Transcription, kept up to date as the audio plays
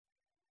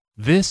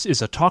This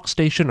is a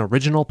TalkStation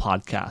original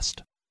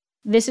podcast.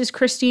 This is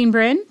Christine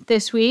Brin.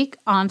 This week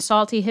on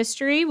Salty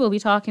History, we'll be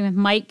talking with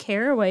Mike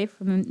Carraway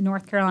from the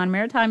North Carolina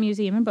Maritime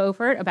Museum in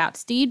Beaufort about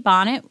Stede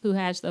Bonnet, who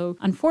has the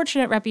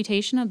unfortunate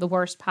reputation of the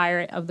worst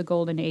pirate of the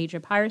golden age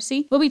of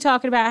piracy. We'll be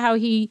talking about how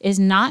he is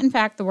not, in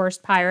fact, the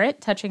worst pirate,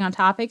 touching on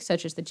topics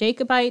such as the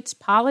Jacobites,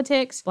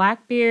 politics,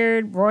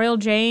 Blackbeard, Royal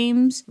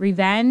James,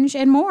 revenge,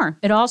 and more.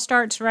 It all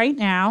starts right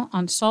now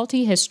on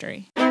Salty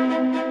History.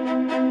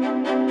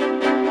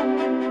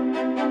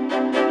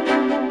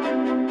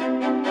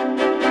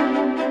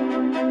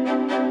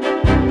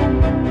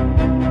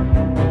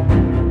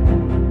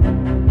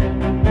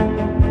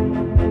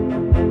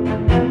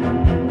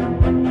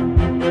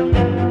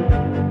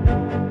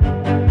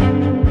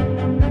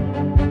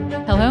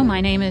 My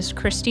name is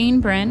Christine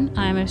Brin.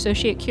 I'm an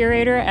associate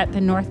curator at the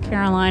North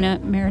Carolina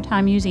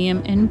Maritime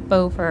Museum in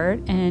Beaufort,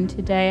 and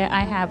today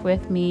I have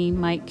with me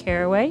Mike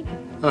Carraway.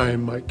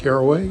 I'm Mike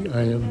Carraway.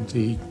 I am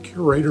the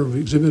curator of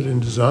exhibit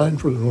and design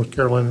for the North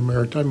Carolina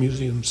Maritime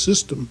Museum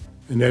system,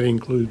 and that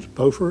includes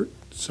Beaufort,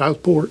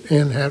 Southport,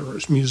 and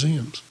Hatteras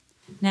museums.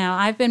 Now,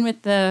 I've been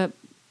with the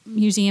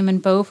museum in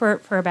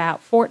Beaufort for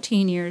about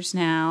 14 years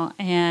now,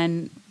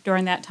 and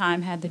during that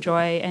time had the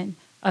joy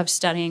of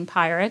studying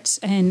pirates,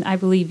 and I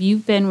believe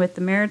you've been with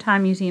the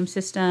Maritime Museum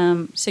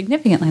system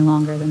significantly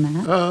longer than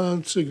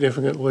that.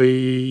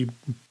 Significantly,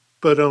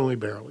 but only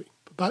barely.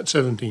 About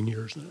 17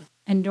 years now.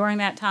 And during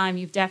that time,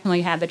 you've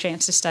definitely had the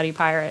chance to study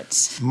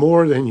pirates.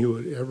 More than you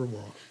would ever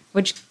want.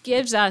 Which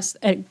gives us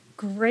a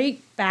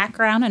great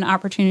background and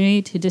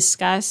opportunity to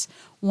discuss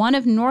one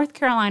of North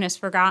Carolina's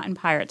forgotten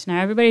pirates.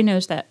 Now, everybody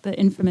knows that the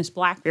infamous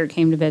Blackbeard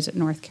came to visit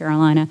North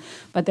Carolina,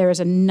 but there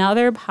is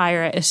another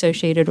pirate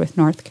associated with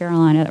North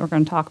Carolina that we're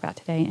going to talk about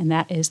today, and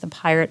that is the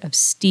pirate of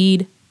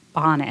Stede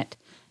Bonnet.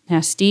 Now,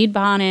 Stede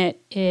Bonnet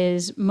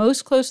is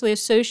most closely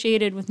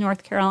associated with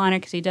North Carolina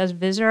because he does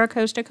visit our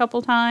coast a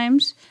couple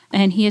times,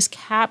 and he is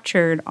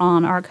captured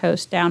on our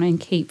coast down in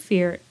Cape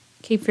Fear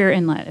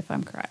Inlet, if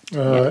I'm correct.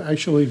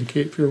 Actually, the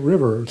Cape Fear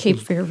River. Cape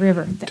Fear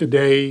River.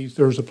 Today,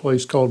 there's a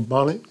place called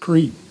Bonnet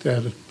Creek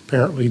that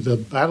apparently the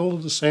Battle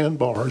of the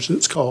Sandbars,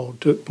 it's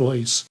called, took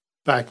place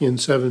back in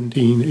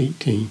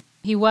 1718.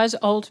 He was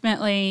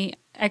ultimately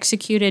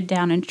executed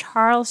down in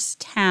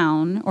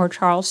Charlestown, or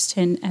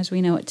Charleston as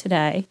we know it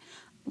today.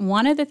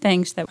 One of the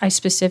things that I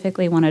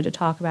specifically wanted to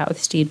talk about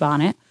with Stede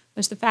Bonnet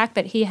was the fact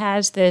that he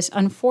has this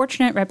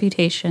unfortunate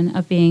reputation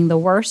of being the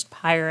worst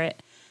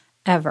pirate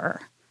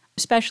ever,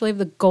 especially of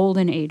the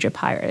golden age of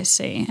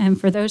piracy. And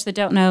for those that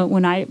don't know,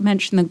 when I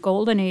mention the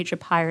golden age of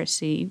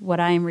piracy, what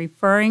I am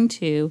referring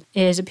to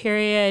is a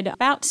period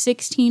about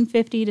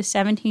 1650 to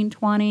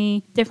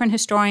 1720. Different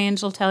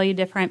historians will tell you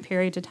different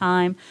periods of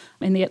time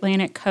in the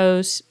Atlantic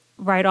coast,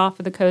 right off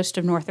of the coast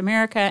of North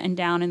America and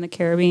down in the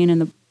Caribbean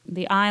and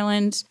the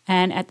islands.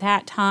 And at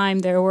that time,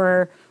 there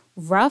were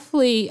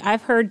roughly,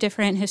 I've heard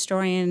different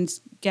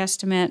historians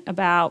guesstimate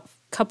about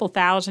couple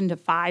thousand to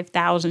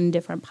 5,000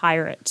 different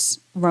pirates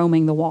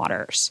roaming the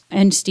waters.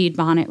 And Stede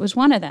Bonnet was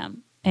one of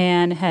them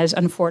and has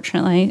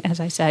unfortunately,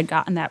 as I said,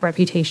 gotten that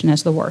reputation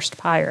as the worst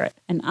pirate.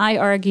 And I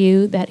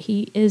argue that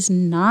he is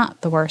not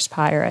the worst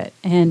pirate.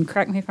 And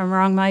correct me if I'm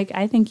wrong, Mike,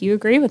 I think you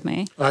agree with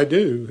me. I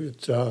do.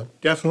 It's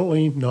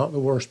definitely not the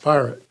worst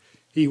pirate.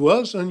 He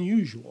was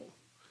unusual,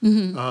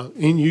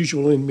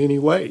 unusual in many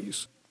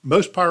ways.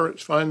 Most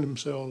pirates find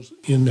themselves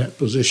in that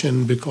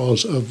position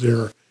because of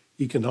their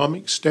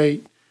economic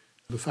state,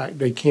 the fact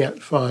they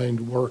can't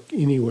find work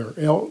anywhere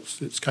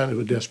else. It's kind of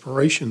a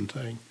desperation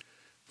thing.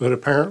 But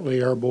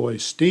apparently our boy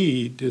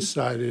Stede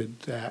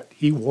decided that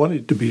he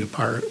wanted to be a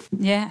pirate.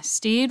 Yeah,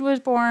 Stede was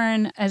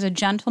born as a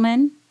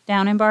gentleman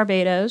down in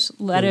Barbados,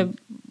 in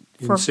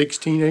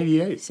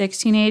 1688.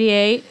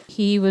 1688.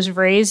 He was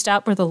raised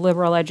up with a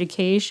liberal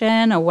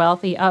education, a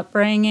wealthy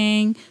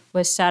upbringing,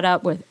 was set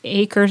up with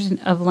acres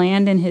of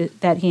land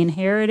that he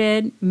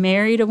inherited,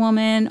 married a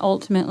woman,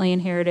 ultimately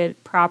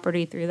inherited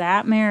property through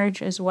that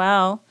marriage as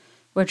well,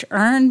 which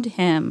earned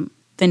him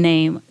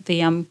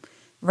the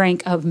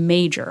rank of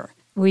major.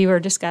 We were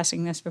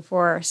discussing this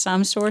before.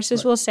 Some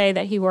sources will say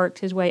that he worked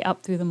his way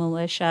up through the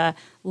militia.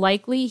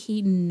 Likely,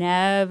 he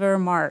never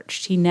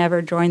marched. He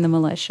never joined the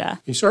militia.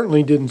 He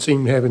certainly didn't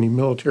seem to have any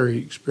military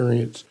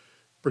experience,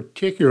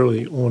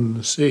 particularly on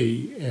the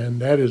sea,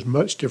 and that is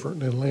much different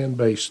than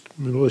land-based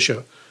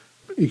militia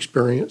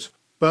experience.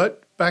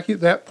 But back at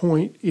that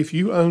point, if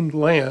you owned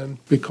land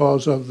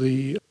because of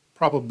the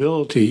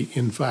probability,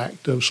 in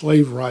fact, of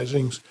slave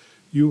risings,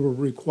 you were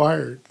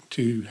required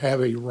to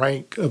have a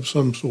rank of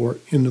some sort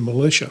in the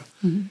militia.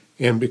 Mm-hmm.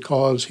 And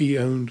because he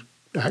owned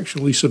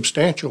actually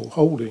substantial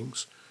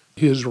holdings,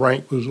 his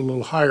rank was a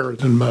little higher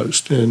than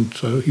most. And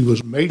so he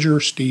was Major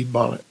Stede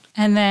Bonnet.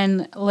 And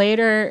then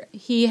later,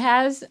 he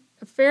has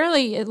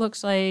fairly, it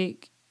looks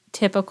like,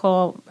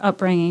 typical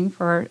upbringing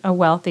for a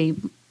wealthy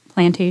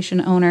plantation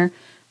owner.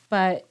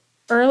 But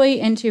early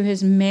into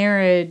his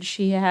marriage,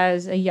 he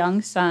has a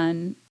young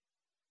son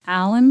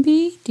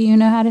Allenby? Do you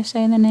know how to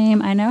say the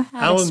name? I know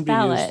how to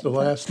spell Allenby it. is the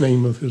last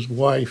name of his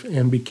wife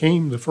and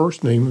became the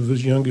first name of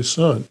his youngest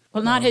son.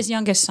 Well, not his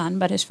youngest son,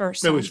 but his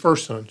first son. No, his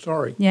first son,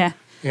 sorry. Yeah.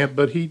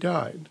 But he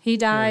died. He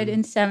died in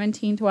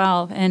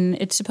 1712, and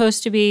it's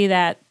supposed to be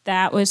that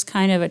was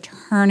kind of a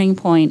turning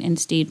point in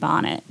Stede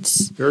Bonnet.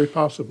 Very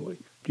possibly.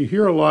 You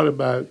hear a lot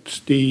about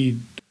Stede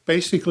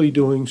basically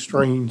doing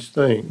strange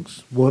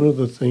things. One of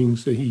the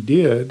things that he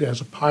did as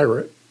a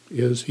pirate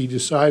is he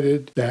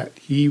decided that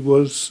he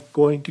was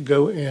going to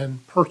go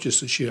and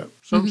purchase a ship.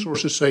 Some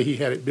sources say he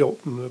had it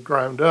built from the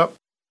ground up.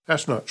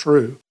 That's not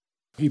true.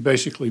 He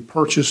basically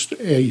purchased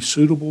a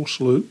suitable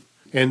sloop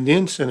and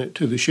then sent it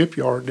to the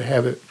shipyard to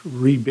have it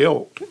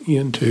rebuilt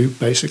into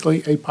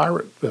basically a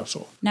pirate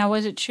vessel. Now,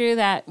 was it true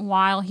that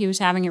while he was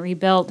having it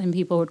rebuilt and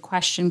people would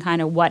question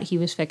kind of what he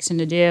was fixing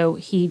to do,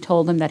 he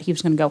told them that he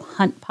was going to go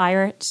hunt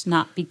pirates,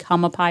 not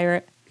become a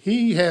pirate?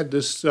 He had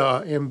this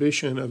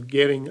ambition of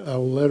getting a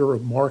letter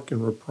of marque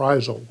and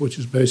reprisal, which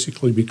is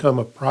basically become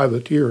a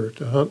privateer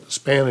to hunt the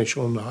Spanish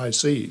on the high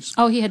seas.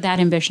 Oh, he had that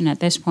ambition at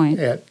this point.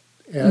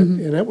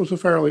 And that was a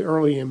fairly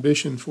early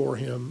ambition for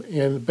him.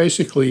 And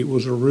basically it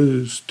was a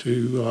ruse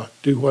to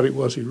do what it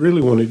was he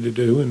really wanted to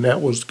do, and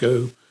that was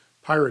go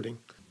pirating.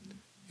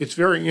 It's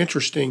very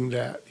interesting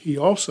that he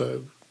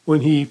also,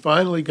 when he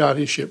finally got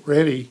his ship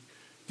ready,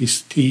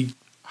 he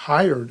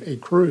hired a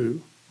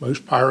crew.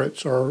 Most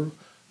pirates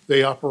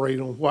they operate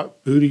on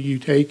what booty you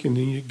take, and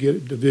then you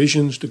get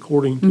divisions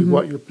according to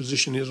what your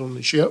position is on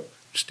the ship.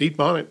 Stede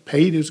Bonnet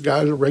paid his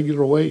guys a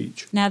regular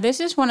wage. Now, this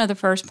is one of the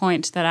first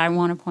points that I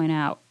want to point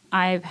out.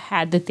 I've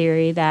had the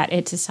theory that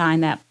it's a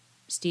sign that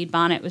Stede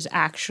Bonnet was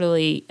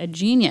actually a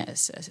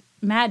genius, a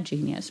mad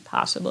genius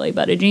possibly,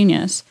 but a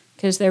genius.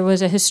 Because there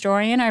was a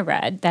historian I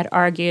read that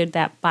argued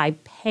that by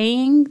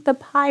paying the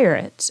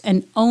pirates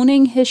and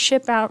owning his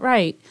ship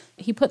outright,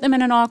 he put them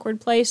in an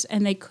awkward place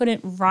and they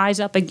couldn't rise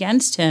up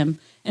against him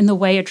in the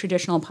way a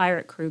traditional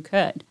pirate crew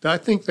could. I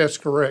think that's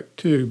correct,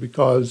 too,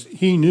 because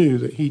he knew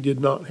that he did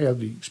not have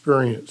the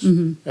experience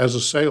as a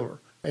sailor.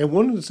 And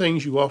one of the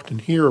things you often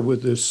hear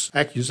with this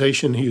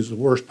accusation he's the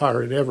worst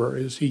pirate ever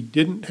is he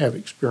didn't have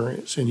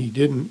experience and he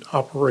didn't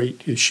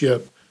operate his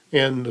ship,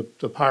 and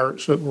the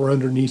pirates that were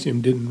underneath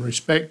him didn't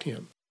respect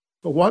him.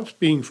 But what's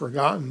being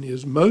forgotten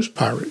is most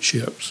pirate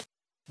ships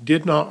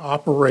did not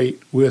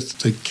operate with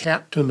the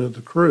captain of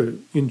the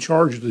crew in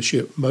charge of the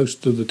ship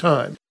most of the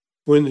time.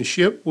 When the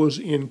ship was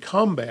in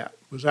combat,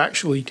 was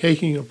actually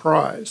taking a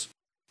prize,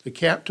 the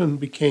captain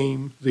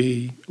became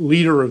the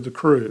leader of the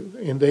crew,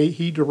 and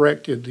he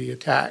directed the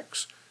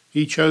attacks.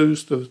 He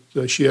chose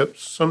the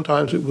ships.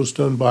 Sometimes it was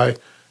done by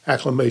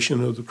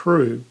acclamation of the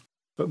crew,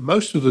 but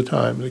most of the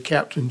time the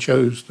captain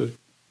chose the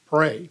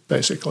prey,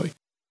 basically.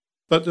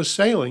 But the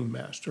sailing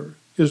master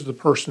is the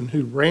person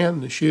who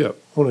ran the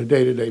ship on a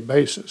day-to-day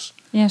basis.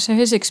 Yeah, so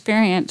his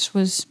experience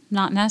was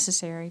not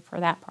necessary for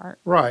that part.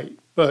 Right,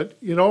 but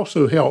it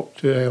also helped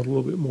to have a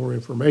little bit more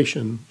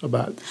information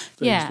about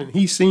things than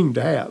he seemed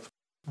to have.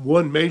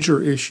 One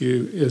major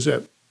issue is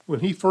that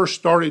when he first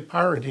started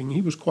pirating,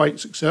 he was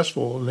quite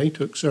successful, and they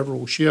took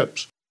several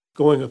ships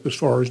going up as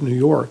far as New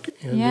York.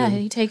 And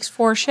he takes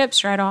 4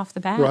 ships right off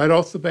the bat. Right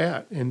off the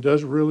bat, and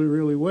does really,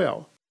 really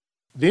well.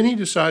 Then he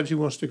decides he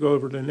wants to go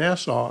over to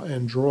Nassau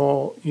and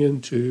draw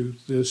into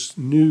this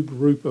new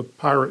group of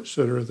pirates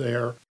that are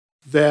there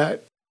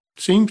that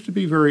seems to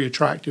be very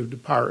attractive to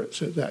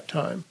pirates at that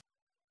time.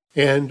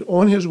 And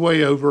on his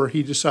way over,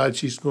 he decides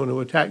he's going to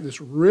attack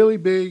this really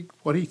big,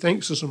 what he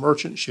thinks is a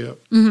merchant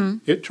ship.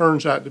 It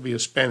turns out to be a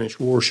Spanish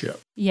warship.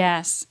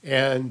 Yes.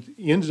 And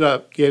ends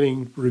up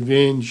getting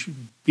revenge,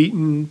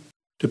 beaten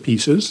to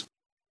pieces.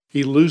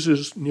 He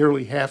loses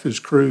nearly half his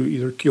crew,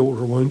 either killed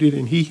or wounded,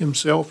 and he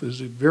himself is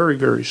very,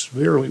 very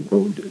severely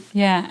wounded.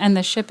 Yeah, and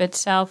the ship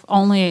itself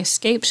only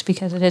escapes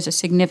because it is a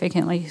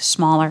significantly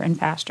smaller and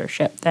faster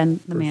ship than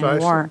the man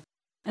of war.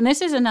 And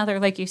this is another,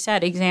 like you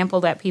said, example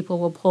that people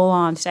will pull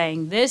on,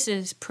 saying this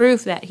is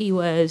proof that he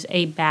was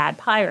a bad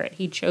pirate.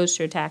 He chose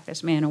to attack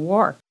this man of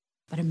war.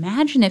 But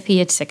imagine if he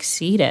had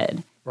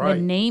succeeded, the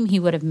name he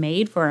would have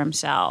made for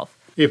himself.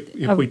 If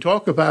we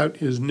talk about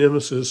his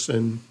nemesis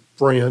and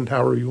friend,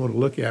 however you want to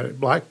look at it,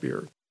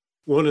 Blackbeard,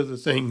 one of the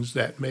things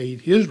that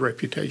made his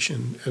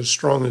reputation as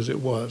strong as it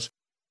was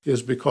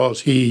is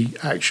because he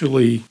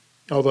actually,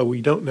 although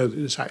we don't know that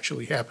this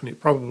actually happened, it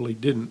probably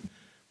didn't,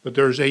 but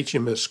there's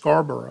HMS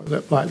Scarborough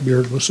that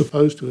Blackbeard was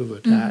supposed to have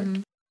attacked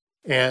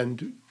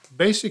and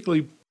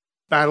basically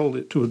battled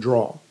it to a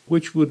draw,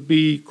 which would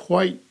be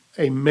quite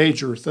a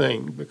major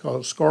thing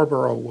because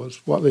Scarborough was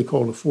what they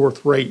called a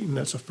fourth rate, and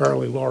that's a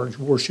fairly large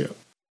warship.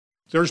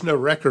 there's no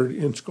record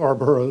in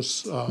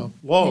Scarborough's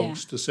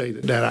logs to say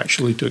that that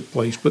actually took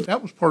place, but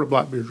that was part of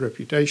Blackbeard's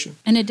reputation.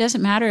 And it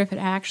doesn't matter if it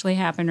actually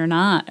happened or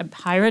not. A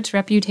pirate's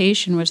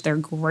reputation was their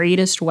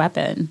greatest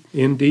weapon.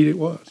 Indeed it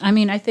was. I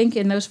mean, I think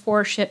in those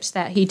 4 ships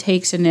that he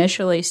takes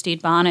initially,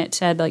 Stede Bonnet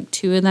said like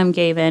 2 of them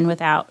gave in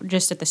without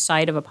just at the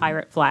sight of a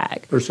pirate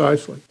flag.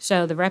 Precisely.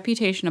 So the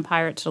reputation of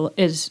pirates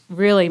is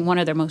really one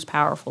of their most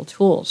powerful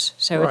tools.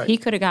 So if he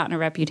could have gotten a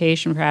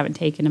reputation for having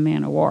taken a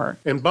man of war.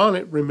 And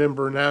Bonnet,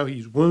 remember, now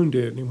he's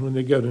wounded, and when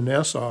they go to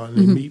Nassau and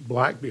they meet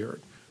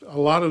Blackbeard, a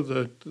lot of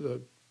the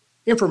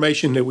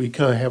information that we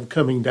kind of have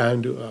coming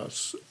down to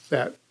us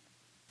that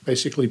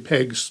basically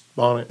pegs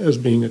Bonnet as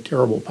being a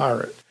terrible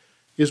pirate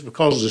is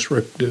because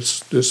of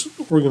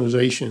this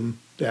organization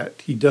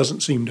that he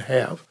doesn't seem to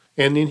have.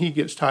 And then he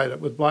gets tied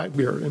up with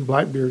Blackbeard, and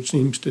Blackbeard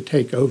seems to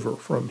take over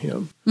from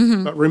him.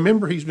 But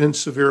remember, he's been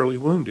severely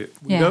wounded.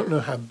 We don't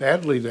know how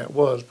badly that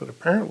was, but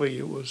apparently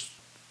it was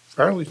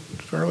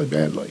fairly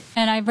badly.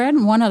 And I've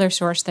read one other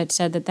source that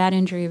said that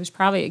injury was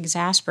probably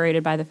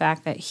exacerbated by the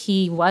fact that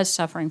he was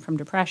suffering from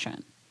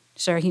depression.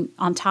 So he,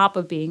 on top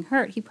of being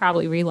hurt, he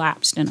probably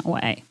relapsed in a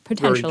way,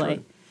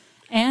 potentially.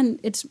 And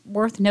it's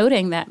worth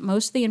noting that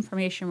most of the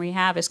information we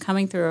have is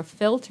coming through a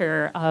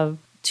filter of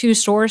 2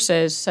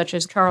 sources, such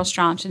as Charles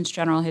Johnson's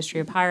General History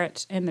of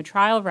Pirates and the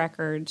trial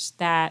records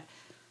that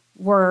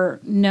were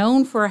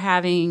known for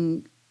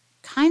having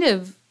kind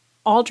of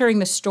altering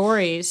the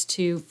stories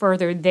to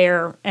further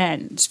their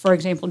ends. For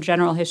example,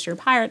 General History of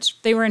Pirates,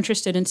 they were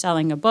interested in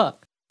selling a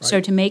book. Right.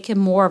 So to make him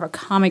more of a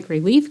comic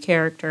relief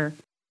character,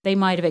 they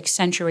might have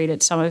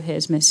accentuated some of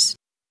his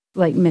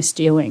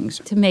misdoings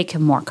to make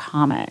him more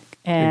comic.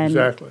 And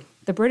exactly.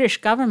 The British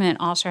government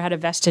also had a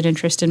vested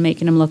interest in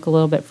making him look a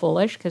little bit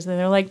foolish because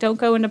they're like, don't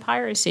go into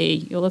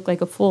piracy. You'll look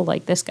like a fool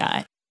like this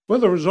guy. Well,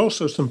 there was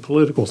also some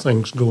political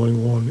things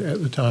going on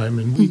at the time,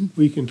 and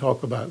we can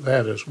talk about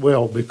that as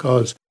well,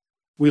 because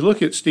we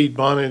look at Stede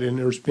Bonnet, and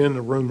there's been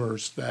the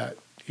rumors that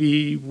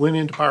he went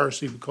into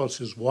piracy because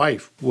his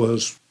wife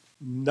was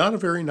not a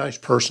very nice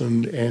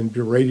person and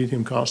berated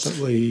him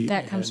constantly.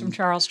 That comes from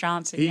Charles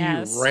Johnson, he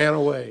ran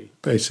away,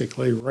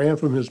 basically, ran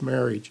from his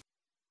marriage.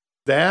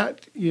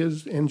 That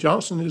is, and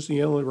Johnson is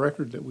the only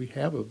record that we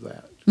have of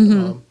that.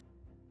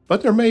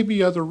 But there may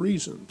be other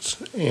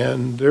reasons,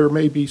 and there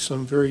may be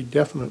some very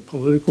definite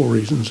political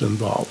reasons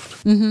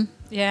involved.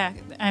 Yeah,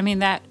 I mean,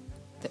 that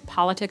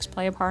politics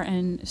play a part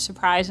in,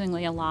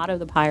 surprisingly, a lot of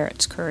the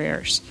pirates'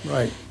 careers.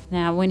 Right.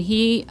 Now, when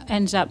he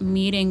ends up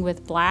meeting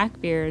with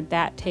Blackbeard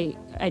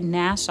at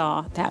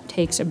Nassau, that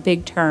takes a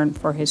big turn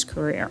for his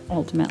career,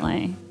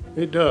 ultimately.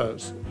 It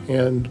does.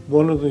 And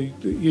one of the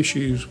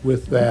issues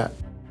with that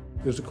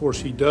is, of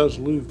course, he does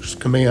lose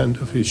command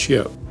of his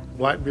ship.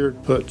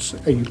 Blackbeard puts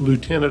a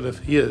lieutenant of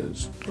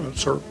his, a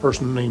certain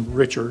person named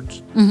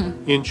Richards,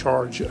 in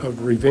charge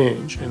of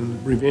Revenge.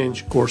 And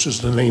Revenge, of course,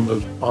 is the name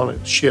of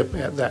Bonnet's ship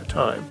at that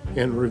time.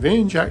 And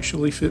Revenge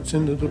actually fits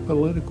into the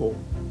political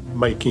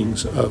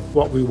makings of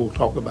what we will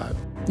talk about.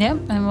 Yep,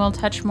 and we'll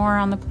touch more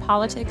on the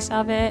politics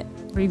of it,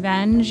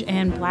 Revenge,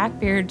 and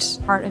Blackbeard's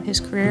part of his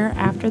career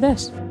after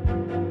this.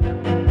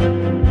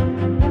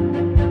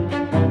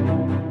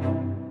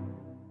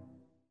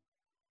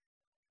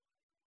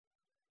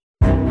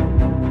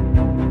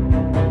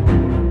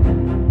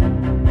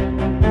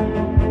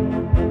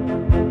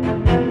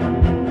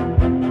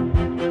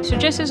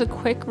 Just as a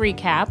quick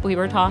recap, we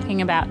were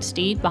talking about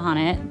Stede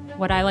Bonnet,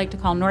 what I like to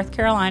call North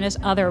Carolina's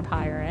other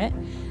pirate.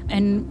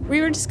 And we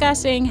were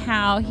discussing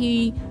how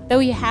though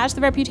he has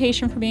the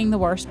reputation for being the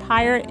worst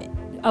pirate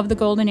of the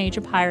golden age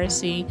of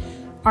piracy,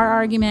 our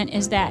argument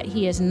is that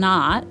he is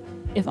not,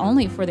 if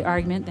only for the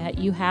argument that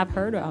you have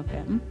heard of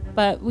him.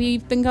 But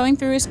we've been going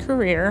through his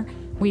career.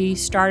 We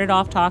started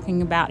off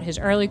talking about his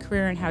early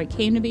career and how he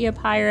came to be a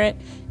pirate,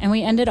 and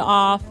we ended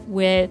off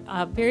with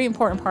a very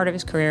important part of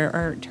his career,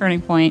 or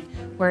turning point,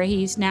 where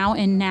he's now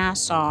in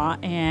Nassau,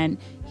 and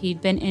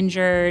he'd been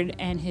injured,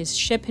 and his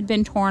ship had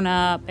been torn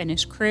up, and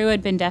his crew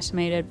had been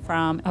decimated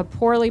from a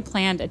poorly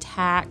planned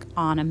attack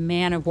on a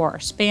man of war,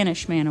 a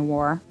Spanish man of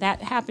war.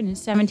 That happened in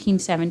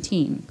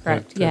 1717,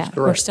 correct? That's correct.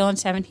 We're still in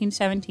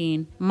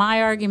 1717.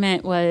 My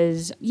argument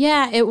was,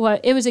 it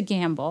was a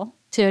gamble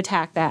to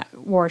attack that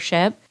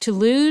warship. To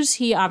lose,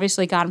 he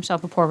obviously got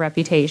himself a poor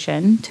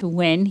reputation. To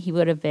win, he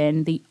would have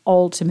been the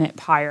ultimate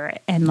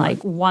pirate and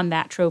won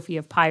that trophy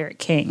of Pirate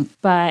King.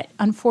 But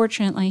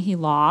unfortunately, he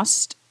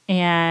lost.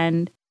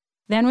 And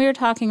then we were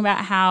talking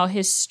about how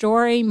his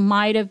story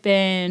might have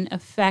been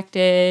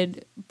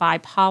affected by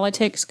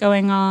politics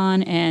going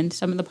on and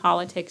some of the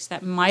politics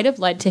that might have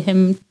led to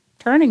him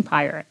turning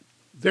pirate.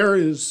 There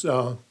is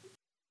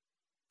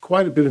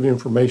quite a bit of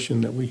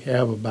information that we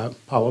have about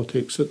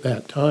politics at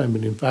that time.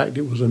 And in fact,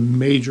 it was a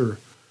major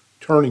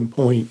turning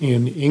point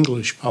in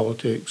English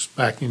politics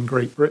back in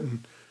Great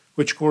Britain,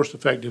 which of course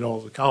affected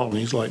all the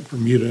colonies like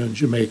Bermuda and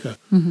Jamaica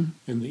and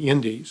the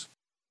Indies.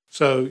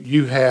 So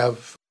you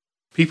have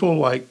people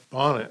like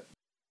Bonnet,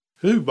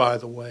 who, by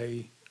the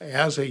way,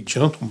 as a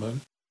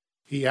gentleman,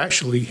 he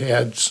actually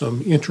had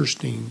some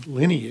interesting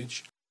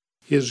lineage.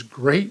 His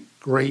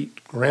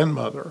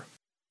great-great-grandmother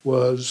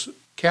was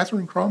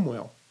Catherine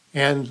Cromwell.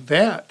 And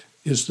that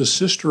is the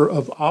sister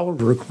of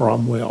Oliver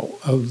Cromwell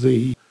of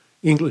the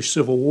English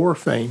Civil War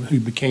fame, who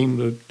became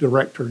the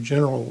Director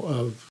General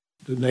of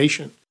the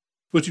nation,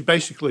 which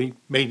basically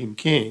made him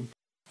king.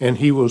 And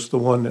he was the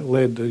one that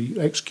led the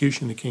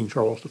execution of King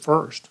Charles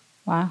I.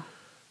 Wow.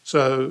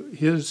 So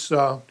his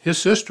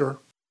sister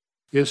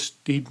is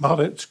Stede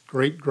Bonnet's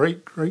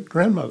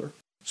great-great-great-grandmother.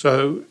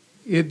 So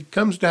it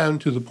comes down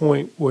to the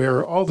point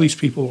where all these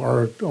people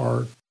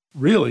are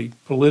really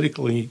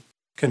politically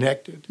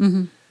connected.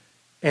 Mm-hmm.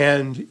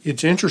 And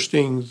it's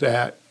interesting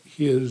that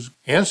his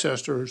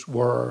ancestors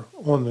were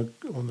on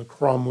the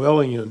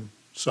Cromwellian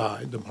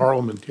side, the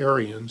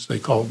parliamentarians, they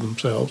called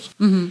themselves.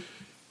 Mm-hmm.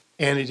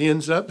 And it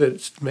ends up that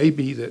it may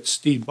be that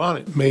Stede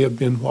Bonnet may have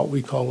been what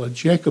we call a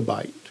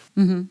Jacobite.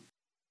 Mm-hmm.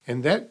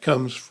 And that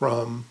comes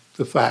from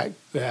the fact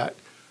that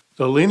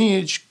the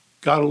lineage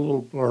got a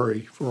little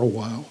blurry for a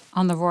while.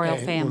 On the royal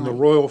family. On the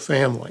royal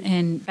family.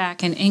 And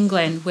back in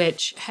England,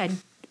 which had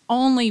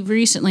only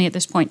recently at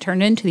this point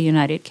turned into the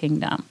United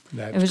Kingdom.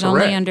 That's it was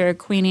correct. only under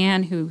Queen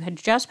Anne, who had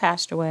just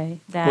passed away.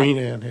 Queen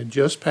Anne had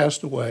just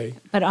passed away.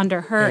 But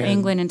under her,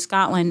 England and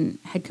Scotland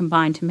had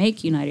combined to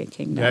make United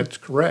Kingdom. That's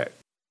correct.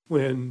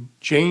 When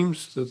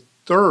James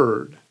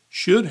III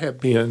should have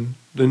been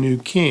the new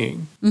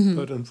king, Mm-hmm.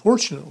 but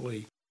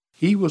unfortunately,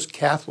 he was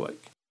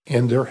Catholic,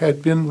 and there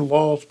had been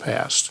laws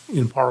passed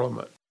in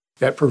Parliament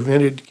that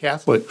prevented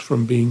Catholics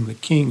from being the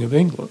king of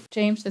England.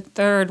 James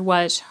III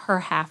was her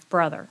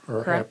half-brother,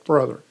 Her correct?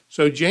 half-brother.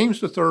 So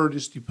James III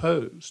is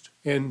deposed,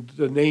 and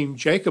the name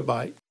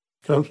Jacobite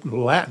comes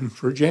from Latin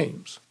for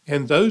James.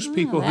 And those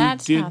people who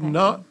that's how did that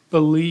not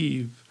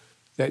believe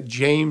that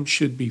James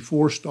should be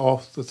forced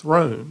off the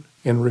throne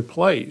and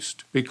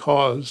replaced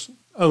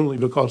only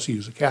because he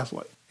was a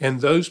Catholic. And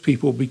those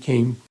people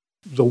became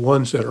the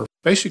ones that are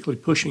basically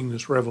pushing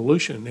this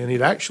revolution. And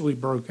it actually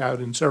broke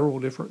out in several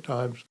different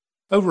times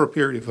over a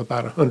period of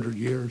about 100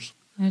 years.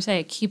 I would say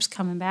it keeps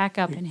coming back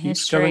up in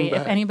keeps history. coming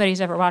back. If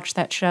anybody's ever watched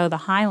that show, The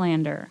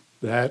Highlander,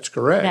 That's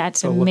correct.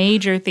 that's a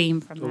major theme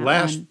from that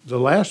one. The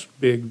last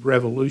big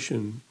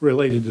revolution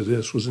related to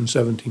this was in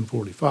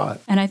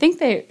 1745. And I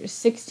think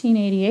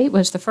 1688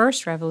 was the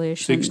first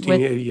revolution.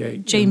 1688.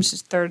 With James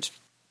III's.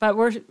 But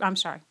we're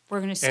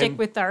going to stick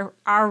with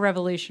our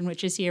revolution,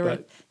 which is here with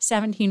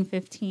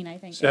 1715, I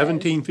think.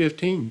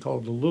 1715,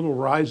 called the Little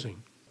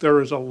Rising. There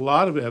is a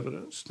lot of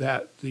evidence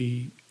that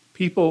the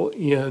people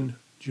in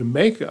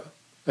Jamaica,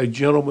 a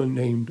gentleman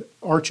named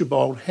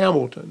Archibald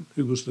Hamilton,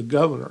 who was the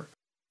governor,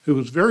 who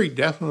was very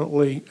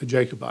definitely a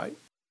Jacobite,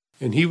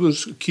 and he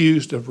was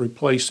accused of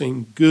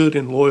replacing good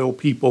and loyal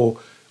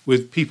people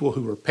with people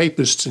who were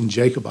papists and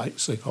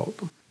Jacobites, they called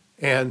them.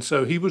 And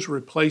so he was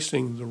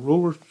replacing the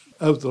rulers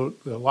of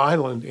the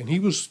island, and he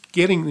was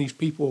getting these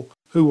people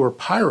who were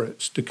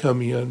pirates to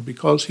come in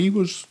because he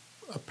was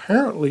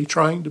apparently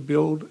trying to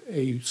build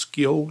a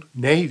skilled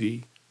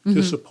navy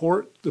to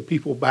support the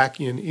people back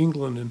in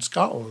England and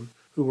Scotland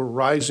who were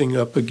rising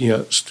up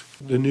against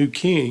the new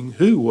king,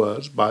 who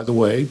was, by the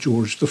way,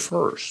 George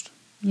I.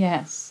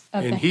 Yes.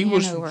 And he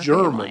was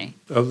German,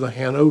 of the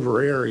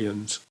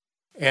Hanoverians.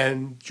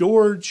 And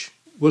George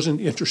was an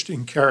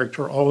interesting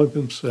character all of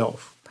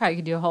himself. Probably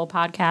could do a whole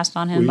podcast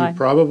on him. We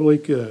probably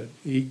could.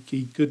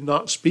 He could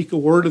not speak a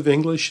word of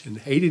English and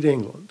hated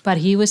England. But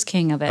he was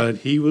king of it. But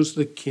he was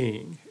the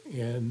king,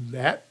 and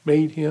that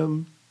made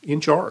him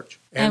in charge.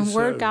 And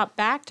word got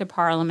back to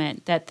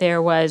Parliament that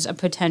there was a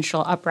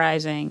potential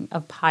uprising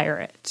of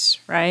pirates,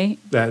 right?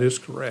 That is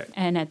correct.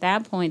 And at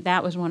that point,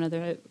 that was one of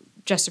the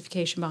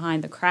justification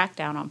behind the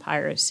crackdown on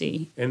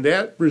piracy. And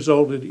that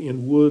resulted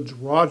in Woodes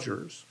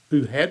Rogers,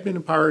 who had been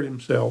a pirate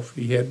himself.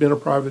 He had been a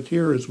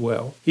privateer as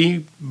well.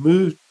 He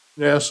moved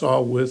to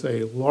Nassau with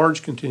a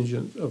large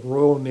contingent of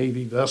Royal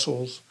Navy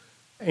vessels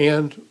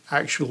and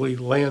actually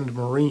land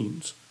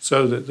marines,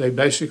 so that they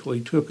basically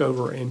took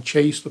over and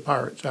chased the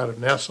pirates out of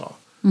Nassau.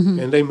 Mm-hmm.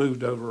 And they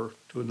moved over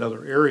to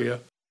another area,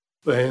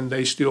 and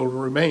they still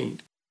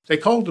remained. They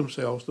called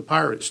themselves, the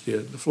pirates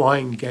did, the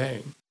Flying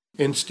Gang.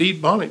 And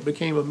Stede Bonnet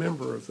became a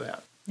member of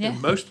that. Yeah.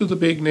 And most of the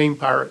big name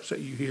pirates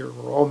that you hear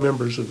were all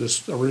members of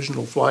this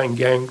original Flying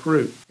Gang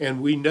group.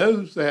 And we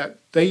know that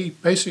they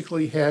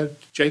basically had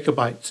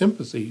Jacobite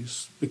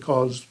sympathies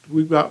because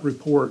we've got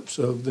reports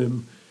of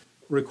them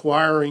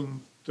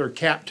requiring their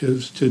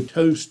captives to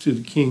toast to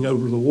the king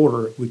over the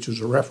water, which is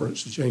a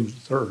reference to James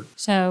III.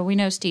 So we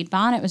know Stede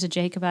Bonnet was a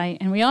Jacobite,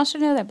 and we also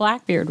know that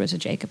Blackbeard was a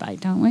Jacobite,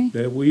 don't we?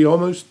 That we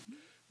almost...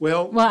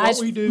 Well,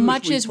 as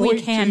much as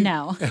we can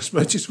know. As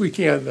much as we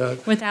can know.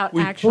 Without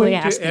actually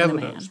asking the man. We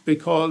point to evidence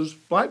because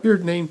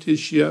Blackbeard named his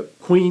ship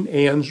Queen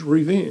Anne's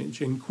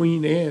Revenge, and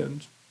Queen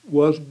Anne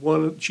was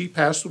she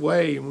passed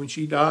away, and when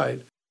she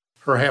died,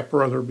 her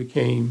half-brother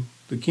became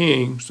the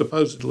king,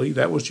 supposedly.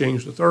 That was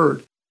James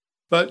III.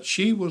 But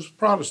she was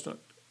Protestant,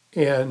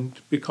 and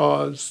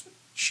because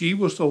she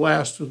was the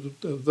last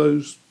of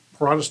those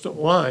Protestant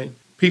line,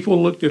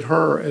 people looked at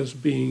her as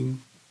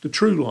being the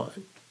true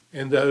line.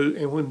 And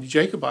when the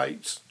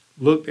Jacobites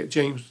looked at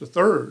James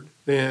III,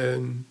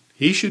 then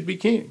he should be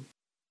king.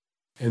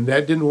 And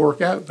that didn't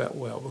work out that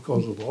well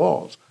because of the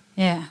laws.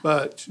 Yeah.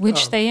 But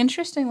which they,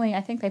 interestingly,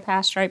 I think they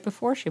passed right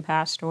before she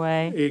passed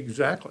away.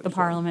 Exactly. The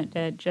Parliament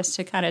did, just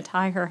to kind of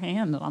tie her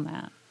hand on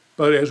that.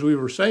 But as we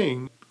were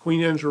saying,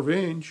 Queen Anne's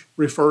Revenge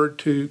referred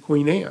to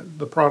Queen Anne,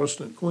 the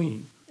Protestant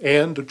queen,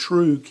 and the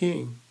true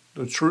king,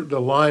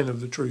 the line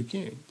of the true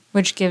king.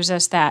 Which gives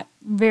us that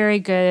very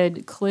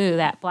good clue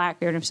that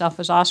Blackbeard himself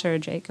was also a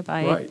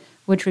Jacobite, Right.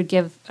 which would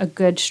give a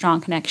good,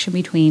 strong connection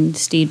between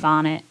Stede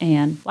Bonnet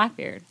and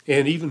Blackbeard.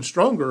 And even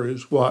stronger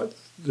is what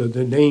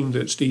the name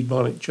that Stede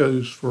Bonnet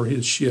chose for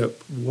his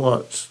ship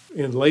once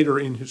and later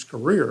in his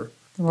career.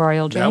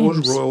 Royal James. That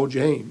was Royal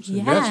James. And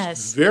Yes,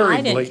 that's very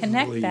I didn't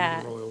blatantly connect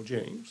that. Royal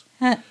James.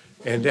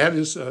 And that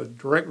is a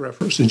direct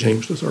reference to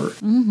James III.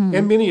 Mm-hmm.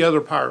 And many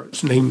other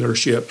pirates named their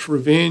ships.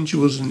 Revenge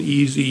was an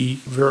easy,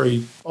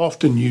 very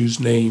often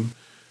used name.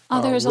 Oh,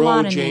 there's a Royal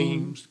lot of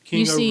James, names. King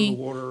You over see, the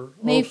water.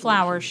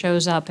 Mayflower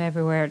shows up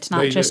everywhere. It's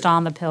not just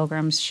on the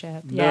Pilgrim's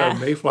ship. No,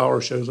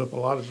 Mayflower shows up a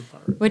lot as a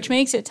pirate. Which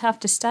makes it tough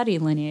to study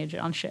lineage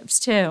on ships,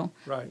 too.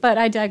 Right. But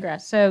I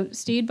digress. So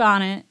Stede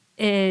Bonnet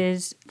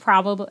is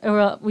probably,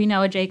 well, we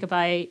know a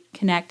Jacobite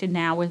connected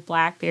now with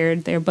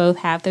Blackbeard. They both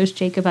have those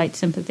Jacobite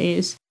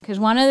sympathies. Because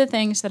one of the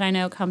things that I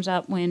know comes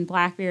up when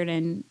Blackbeard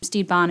and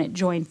Stede Bonnet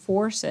join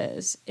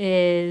forces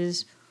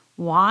is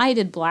why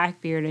did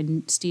Blackbeard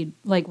and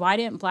why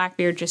didn't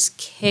Blackbeard just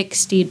kick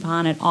Stede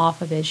Bonnet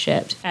off of his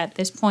ship? At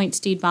this point,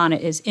 Stede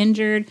Bonnet is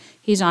injured.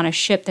 He's on a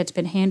ship that's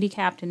been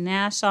handicapped in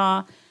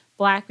Nassau.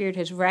 Blackbeard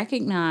has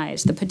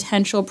recognized the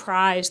potential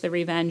prize the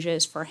Revenge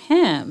is for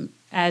him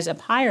as a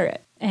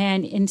pirate.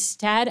 And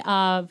instead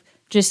of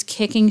just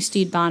kicking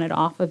Stede Bonnet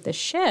off of the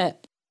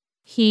ship,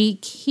 he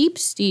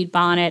keeps Stede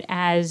Bonnet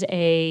as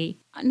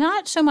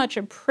not so much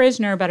a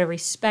prisoner, but a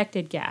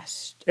respected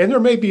guest. And there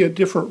may be a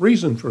different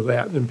reason for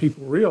that than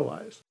people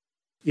realize.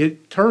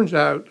 It turns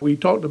out, we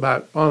talked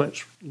about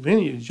Bonnet's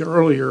lineage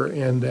earlier,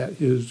 and that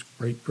his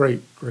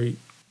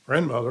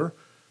great-great-great-grandmother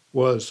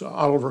was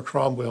Oliver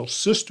Cromwell's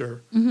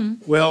sister. Mm-hmm.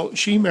 Well,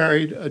 she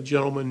married a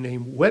gentleman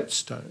named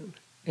Whetstone,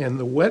 and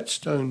the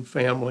Whetstone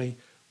family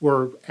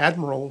were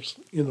admirals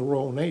in the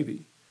Royal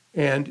Navy.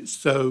 And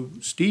so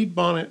Stede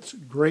Bonnet's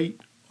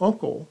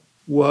great-uncle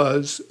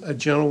was a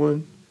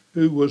gentleman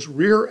who was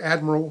Rear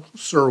Admiral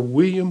Sir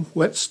William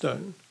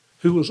Whetstone,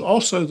 who was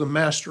also the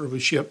master of a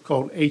ship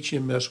called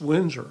HMS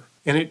Windsor.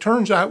 And it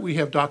turns out we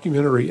have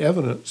documentary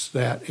evidence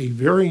that a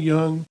very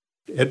young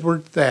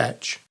Edward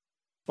Thatch,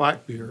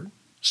 Blackbeard,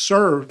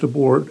 served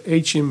aboard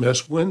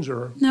HMS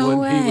Windsor he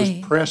was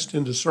pressed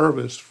into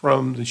service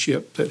from the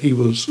ship that he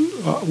was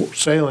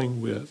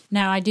sailing with.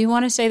 Now, I do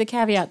want to say the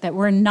caveat that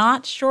we're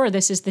not sure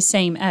this is the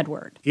same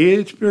Edward.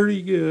 It's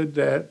pretty good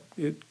that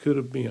it could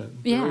have been.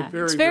 Yeah,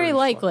 it's very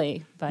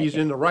likely. But he's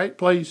in the right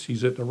place,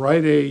 he's at the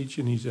right age,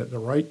 and he's at the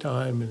right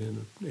time,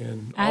 and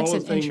all the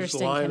things line up. That's an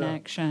interesting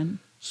connection.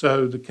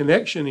 So the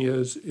connection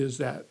is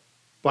that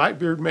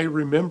Blackbeard may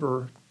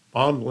remember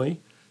fondly,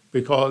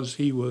 because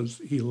he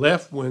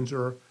left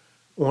Windsor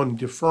on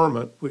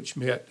deferment, which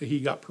meant that he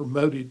got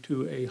promoted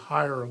to a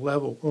higher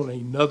level on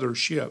another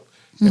ship.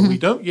 Mm-hmm. And we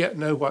don't yet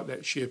know what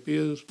that ship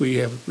is. We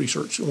have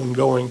research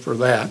ongoing for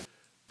that,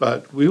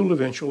 but we'll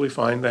eventually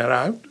find that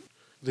out.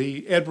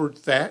 The Edward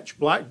Thatch,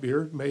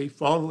 Blackbeard, may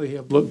fondly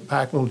have looked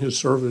back on his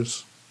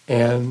service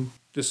and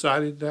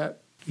decided that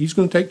he's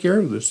going to take care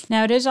of this.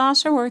 Now, it is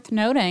also worth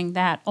noting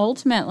that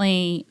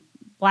ultimately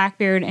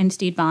Blackbeard and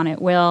Stede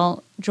Bonnet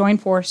will join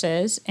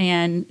forces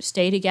and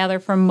stay together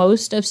for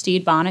most of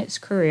Stede Bonnet's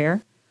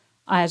career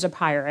as a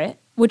pirate,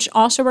 which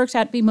also works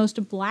out to be most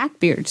of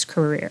Blackbeard's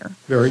career.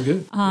 Very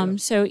good.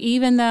 So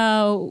even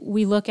though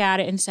we look at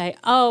it and say,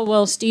 oh,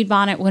 well, Stede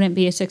Bonnet wouldn't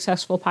be a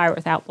successful pirate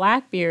without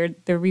Blackbeard,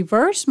 the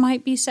reverse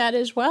might be said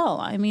as well.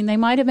 I mean, they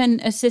might have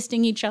been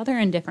assisting each other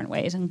in different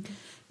ways and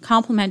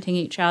complementing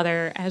each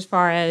other, as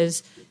far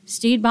as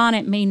Stede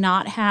Bonnet may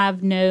not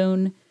have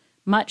known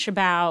much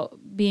about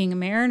being a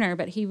mariner,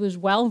 but he was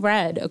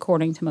well-read,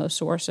 according to most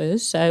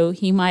sources, so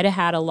he might have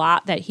had a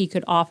lot that he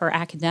could offer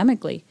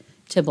academically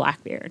to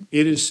Blackbeard.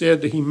 It is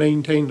said that he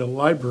maintained a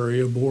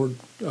library aboard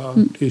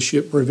his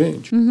ship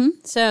Revenge. Mm-hmm.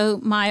 So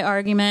my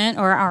argument,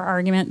 or our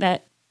argument,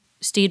 that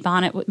Stede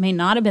Bonnet may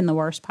not have been the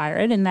worst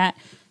pirate, and that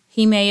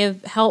he may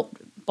have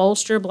helped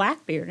bolster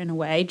Blackbeard in a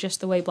way, just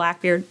the way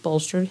Blackbeard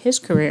bolstered his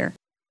career.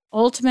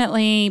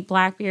 Ultimately,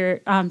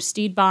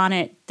 Stede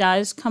Bonnet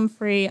does come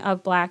free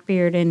of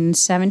Blackbeard in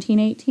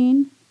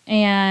 1718.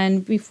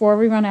 And before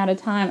we run out of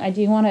time, I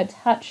do want to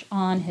touch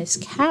on his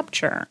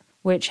capture,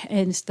 which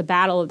is the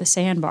Battle of the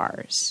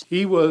Sandbars.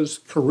 He was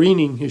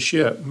careening his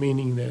ship,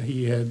 meaning that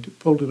he had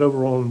pulled it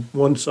over on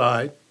one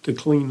side to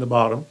clean the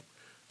bottom,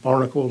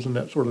 barnacles and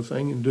that sort of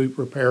thing, and do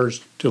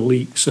repairs to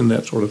leaks and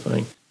that sort of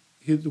thing.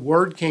 The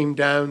word came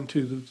down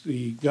to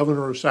the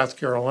governor of South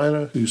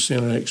Carolina, who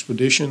sent an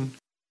expedition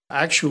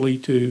actually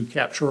to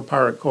capture a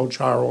pirate called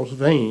Charles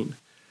Vane.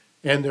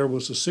 And there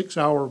was a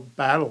 6-hour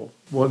battle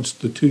once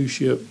the two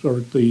ships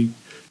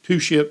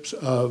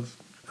of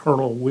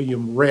Colonel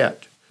William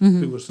Rhett,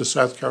 who was the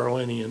South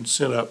Carolinian,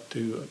 sent up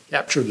to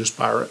capture this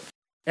pirate.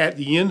 At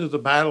the end of the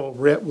battle,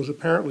 Rhett was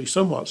apparently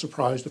somewhat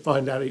surprised to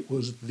find out it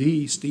was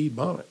the Stede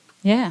Bonnet.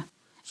 Yeah.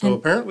 So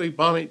apparently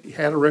Bonnet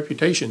had a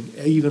reputation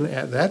even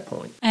at that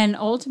point. And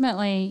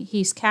ultimately,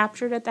 he's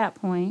captured at that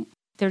point.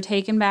 They're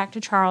taken back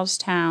to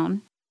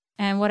Charlestown.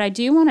 And what I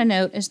do want to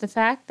note is the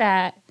fact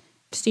that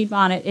Stede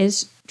Bonnet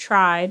is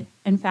tried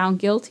and found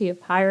guilty of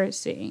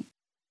piracy.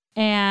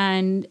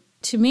 And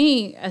to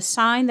me, a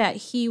sign that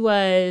he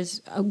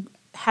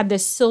had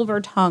this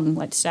silver tongue,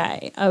 let's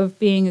say, of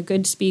being a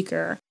good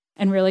speaker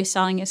and really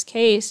selling his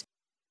case,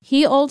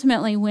 he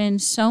ultimately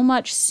wins so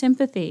much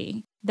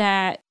sympathy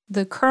that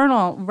the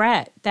Colonel,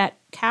 Rhett, that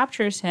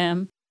captures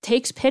him,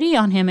 takes pity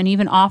on him and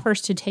even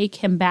offers to take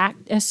him back,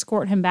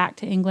 escort him back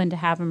to England to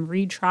have him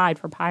retried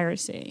for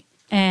piracy.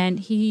 And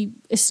he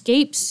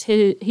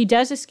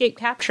does escape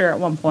capture at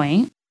one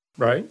point.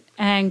 Right.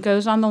 And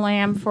goes on the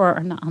lam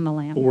not on the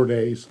lam. 4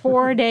 days.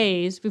 4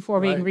 days before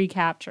being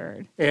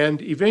recaptured.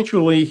 And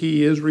eventually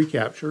he is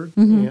recaptured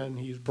and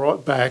he's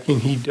brought back,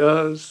 and he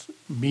does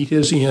meet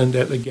his end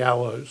at the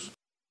gallows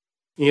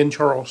in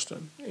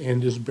Charleston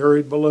and is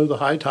buried below the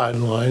high tide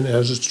line,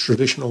 as is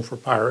traditional for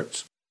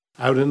pirates,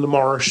 out in the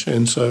marsh.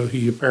 And so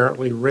he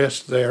apparently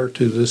rests there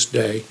to this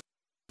day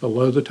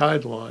below the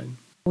tide line.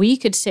 We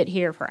could sit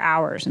here for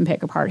hours and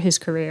pick apart his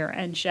career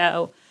and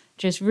show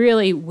just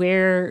really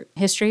where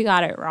history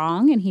got it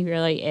wrong, and he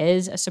really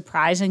is a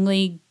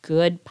surprisingly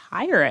good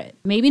pirate.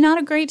 Maybe not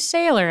a great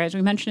sailor, as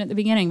we mentioned at the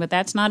beginning, but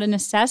that's not a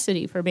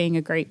necessity for being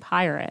a great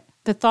pirate.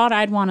 The thought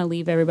I'd want to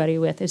leave everybody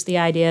with is the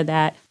idea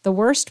that the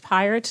worst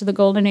pirates of the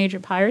golden age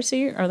of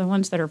piracy are the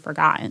ones that are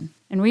forgotten.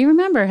 And we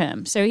remember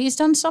him, so he's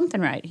done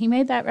something right. He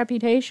made that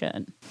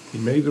reputation. He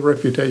made the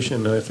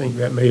reputation, and I think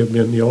that may have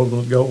been the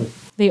ultimate goal.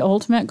 The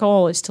ultimate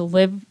goal is to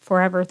live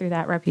forever through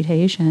that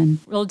reputation.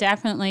 We're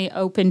definitely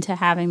open to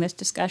having this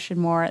discussion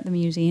more at the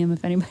museum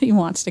if anybody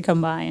wants to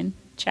come by and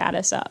chat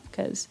us up,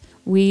 because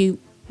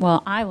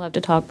I love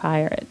to talk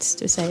pirates,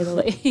 to say the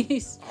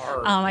least.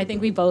 I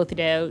think we both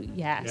do,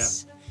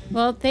 yes. Yeah.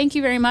 Well, thank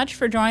you very much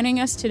for joining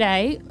us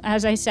today.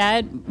 As I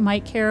said,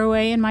 Mike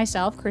Carraway and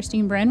myself,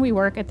 Christine Brin, we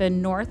work at the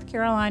North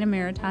Carolina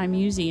Maritime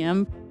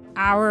Museum.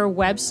 Our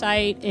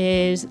website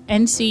is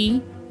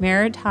NC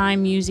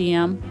Maritime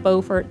Museum,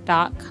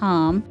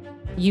 Beaufort.com.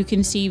 You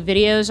can see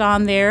videos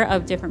on there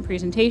of different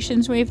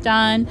presentations we've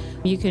done.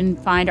 You can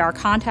find our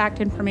contact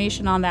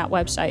information on that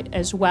website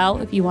as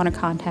well if you want to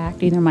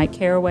contact either Mike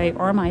Carraway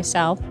or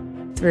myself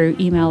through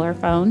email or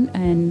phone,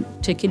 and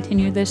to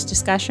continue this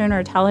discussion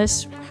or tell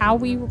us how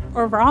we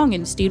are wrong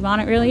and Stede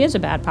Bonnet really is a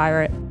bad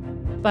pirate.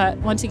 But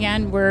once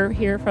again, we're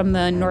here from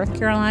the North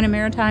Carolina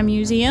Maritime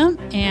Museum,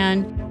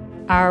 and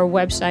our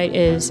website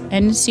is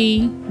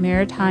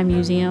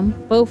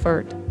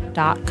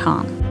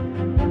ncmaritimemuseumbeaufort.com.